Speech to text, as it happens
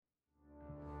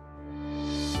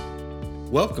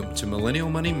Welcome to Millennial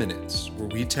Money Minutes, where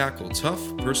we tackle tough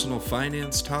personal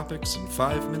finance topics in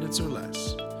 5 minutes or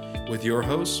less. With your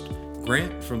host,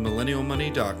 Grant from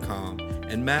MillennialMoney.com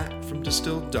and Matt from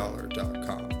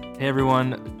DistilledDollar.com. Hey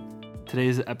everyone,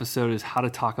 today's episode is how to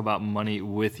talk about money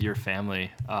with your family,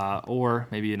 or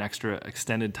maybe an extra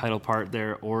extended title part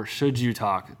there, or should you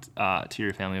talk to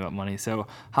your family about money? So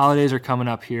holidays are coming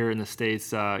up here in the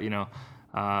States,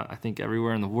 I think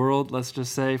everywhere in the world, let's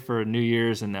just say, for New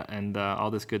Year's and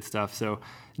all this good stuff. So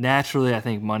naturally, I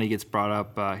think money gets brought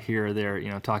up here or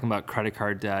there, talking about credit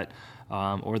card debt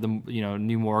or the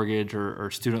new mortgage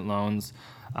or student loans.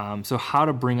 So how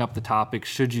to bring up the topic,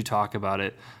 should you talk about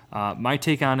it? My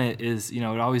take on it is, it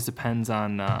always depends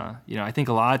on, I think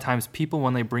a lot of times people,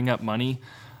 when they bring up money,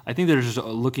 I think they're just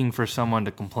looking for someone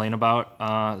to complain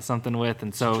about something with,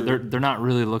 and so they're not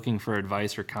really looking for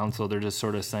advice or counsel. They're just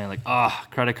sort of saying like,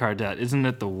 credit card debt, isn't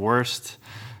it the worst?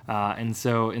 And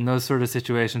so in those sort of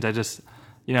situations, I just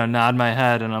nod my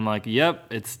head and I'm like, yep,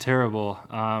 it's terrible.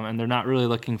 And they're not really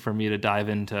looking for me to dive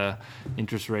into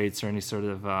interest rates or any sort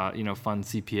of fun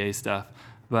CPA stuff.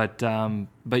 But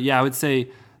yeah, I would say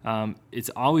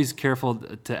it's always careful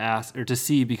to ask or to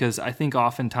see, because I think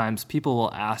oftentimes people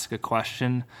will ask a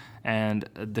question and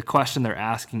the question they're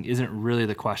asking isn't really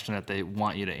the question that they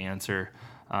want you to answer.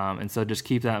 And so just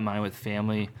keep that in mind with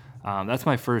family. That's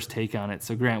my first take on it.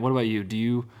 So Grant, what about you? Do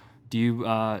you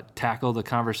tackle the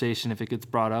conversation if it gets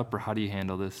brought up, or how do you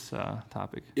handle this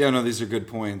topic? Yeah, no, these are good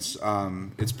points.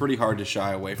 It's pretty hard to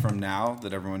shy away from now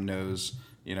that everyone knows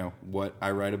what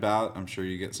I write about. I'm sure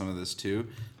you get some of this too.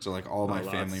 So like all my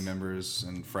family members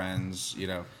and friends,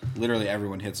 literally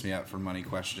everyone hits me up for money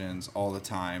questions all the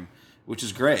time, which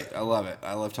is great. I love it.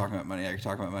 I love talking about money. I can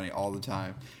talk about money all the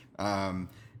time.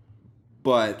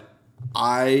 But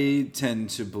I tend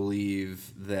to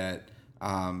believe that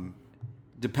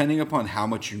depending upon how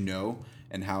much you know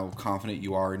and how confident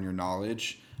you are in your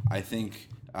knowledge, I think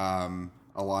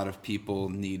a lot of people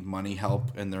need money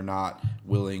help and they're not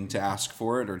willing to ask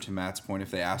for it, or to Matt's point, if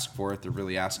they ask for it, they're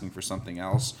really asking for something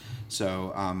else.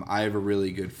 So I have a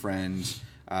really good friend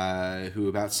who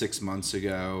about 6 months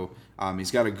ago, he's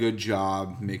got a good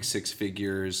job, makes 6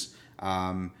 figures,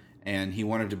 and he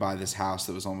wanted to buy this house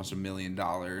that was almost $1 million.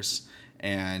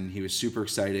 And he was super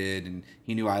excited, and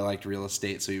he knew I liked real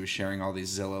estate, so he was sharing all these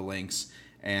Zillow links.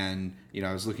 And,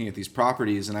 I was looking at these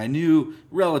properties and I knew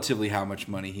relatively how much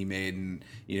money he made. And,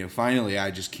 finally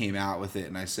I just came out with it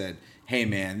and I said, hey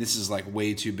man, this is like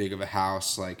way too big of a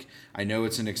house. Like, I know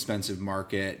it's an expensive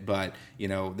market, but,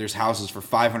 there's houses for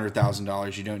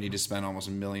 $500,000. You don't need to spend almost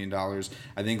 $1 million.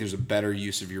 I think there's a better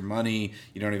use of your money.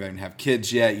 You don't even have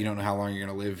kids yet. You don't know how long you're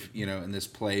going to live, in this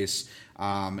place.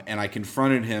 And I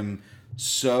confronted him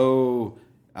so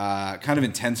kind of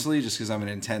intensely, just because I'm an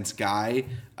intense guy,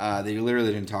 they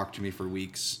literally didn't talk to me for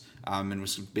weeks, and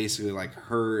was basically like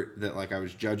hurt that like I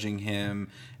was judging him.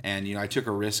 And I took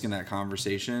a risk in that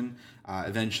conversation.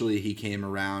 Eventually he came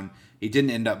around. He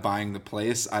didn't end up buying the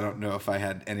place. I don't know if I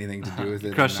had anything to do with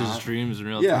it. Crushed his dreams in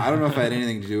real time. Yeah, I don't know if I had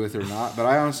anything to do with it or not, but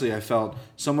I felt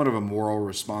somewhat of a moral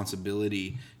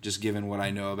responsibility, just given what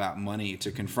I know about money,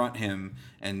 to confront him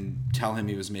and tell him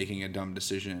he was making a dumb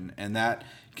decision. And that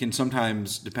can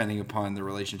sometimes, depending upon the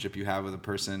relationship you have with a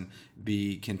person,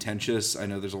 be contentious. I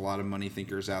know there's a lot of money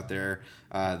thinkers out there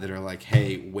that are like,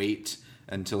 hey, wait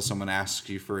until someone asks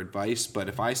you for advice. But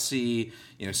if I see,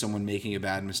 someone making a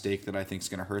bad mistake that I think is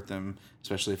going to hurt them,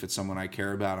 especially if it's someone I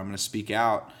care about, I'm going to speak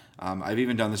out. I've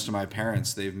even done this to my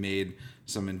parents. They've made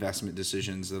some investment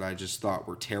decisions that I just thought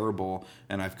were terrible,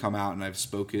 and I've come out and I've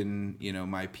spoken,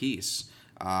 my piece.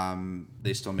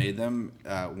 They still made them.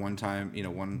 One time,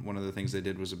 one of the things they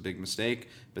did was a big mistake,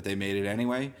 but they made it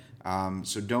anyway.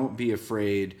 So don't be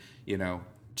afraid,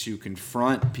 to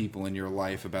confront people in your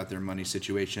life about their money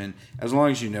situation, as long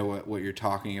as you know what you're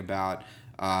talking about.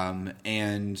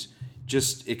 And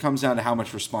just, it comes down to how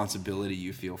much responsibility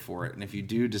you feel for it. And if you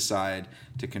do decide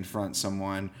to confront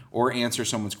someone or answer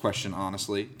someone's question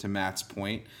honestly, to Matt's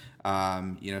point,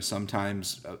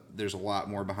 sometimes there's a lot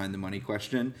more behind the money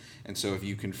question. And so if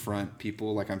you confront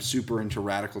people, like I'm super into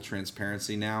radical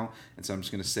transparency now, and so I'm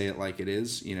just going to say it like it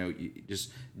is, you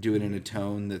just do it in a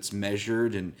tone that's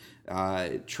measured, and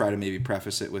try to maybe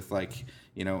preface it with like,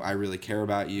 I really care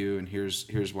about you, and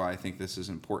here's why I think this is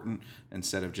important,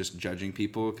 instead of just judging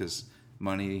people, because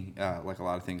money, like a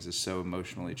lot of things, is so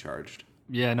emotionally charged.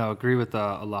 Yeah, no, agree with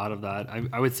a lot of that.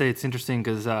 I would say it's interesting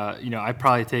because, I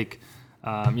probably take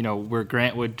where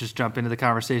Grant would just jump into the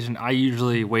conversation, I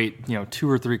usually wait, 2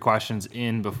 or 3 questions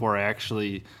in before I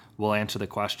actually will answer the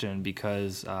question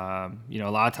because, a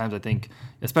lot of times I think,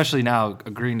 especially now,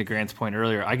 agreeing to Grant's point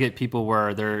earlier, I get people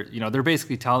where they're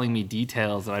basically telling me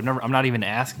details that I'm not even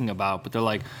asking about, but they're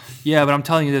like, yeah, but I'm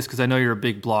telling you this because I know you're a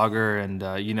big blogger, and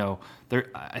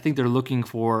I think they're looking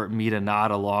for me to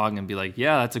nod along and be like,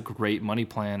 yeah, that's a great money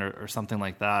plan or something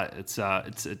like that. It's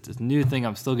a new thing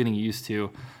I'm still getting used to,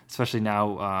 especially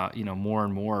now, more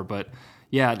and more. But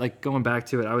yeah, like going back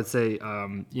to it, I would say,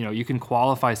 you can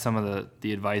qualify some of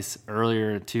the advice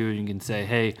earlier too. You can say,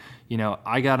 hey,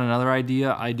 I got another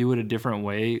idea. I do it a different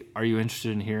way. Are you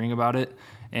interested in hearing about it?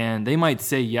 And they might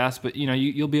say yes, but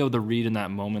you'll be able to read in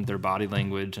that moment their body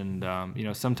language. And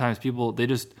sometimes people they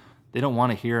don't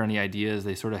want to hear any ideas.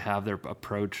 They sort of have their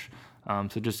approach.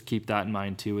 So just keep that in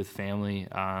mind too with family.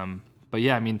 But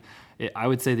yeah, I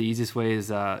would say the easiest way is,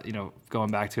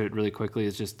 going back to it really quickly,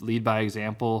 is just lead by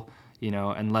example,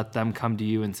 and let them come to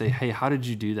you and say, hey, how did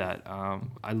you do that?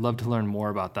 I'd love to learn more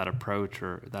about that approach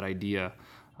or that idea.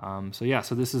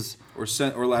 So this is... Or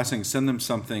last thing, send them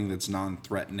something that's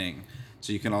non-threatening.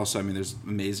 So you can also, there's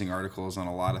amazing articles on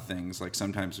a lot of things. Like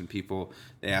sometimes when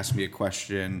they ask me a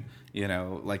question,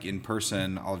 like in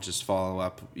person, I'll just follow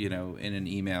up, in an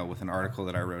email with an article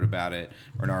that I wrote about it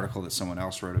or an article that someone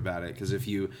else wrote about it. Because if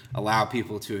you allow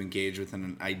people to engage with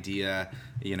an idea,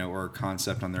 or a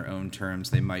concept on their own terms,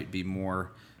 they might be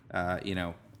more,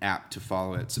 apt to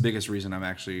follow it. It's the biggest reason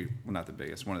one of the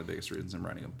biggest reasons I'm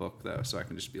writing a book, though. So I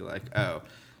can just be like, oh,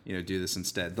 do this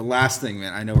instead. The last thing,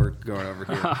 man, I know we're going over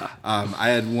here. I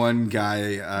had one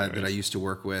guy that I used to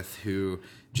work with who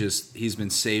he's been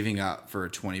saving up for a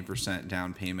 20%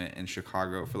 down payment in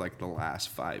Chicago for like the last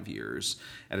 5 years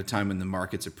at a time when the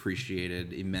market's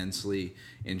appreciated immensely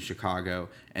in Chicago.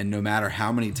 And no matter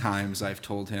how many times I've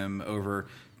told him over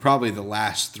probably the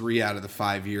last 3 out of the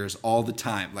 5 years, all the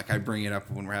time. Like I bring it up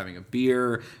when we're having a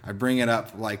beer. I bring it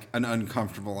up like an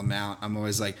uncomfortable amount. I'm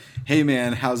always like, hey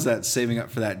man, how's that saving up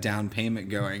for that down payment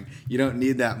going? You don't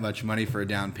need that much money for a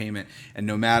down payment. And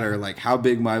no matter like how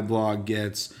big my blog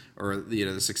gets or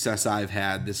the success I've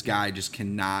had, this guy just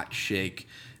cannot shake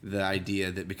the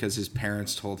idea that because his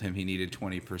parents told him he needed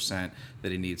 20%,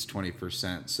 that he needs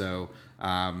 20%. So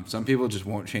some people just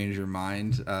won't change your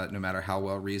mind no matter how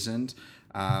well reasoned.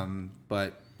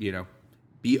 But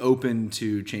be open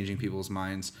to changing people's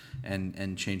minds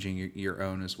and changing your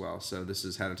own as well. So this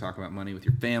is how to talk about money with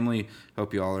your family.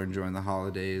 Hope you all are enjoying the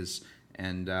holidays,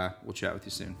 and we'll chat with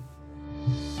you soon.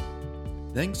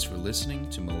 Thanks for listening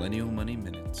to Millennial Money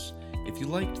Minutes. If you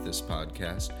liked this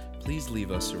podcast, please leave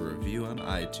us a review on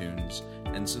iTunes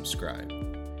and subscribe.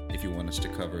 If you want us to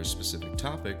cover a specific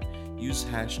topic, use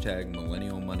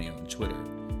 #MillennialMoney on Twitter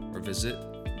or visit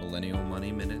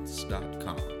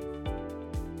millennialmoneyminutes.com.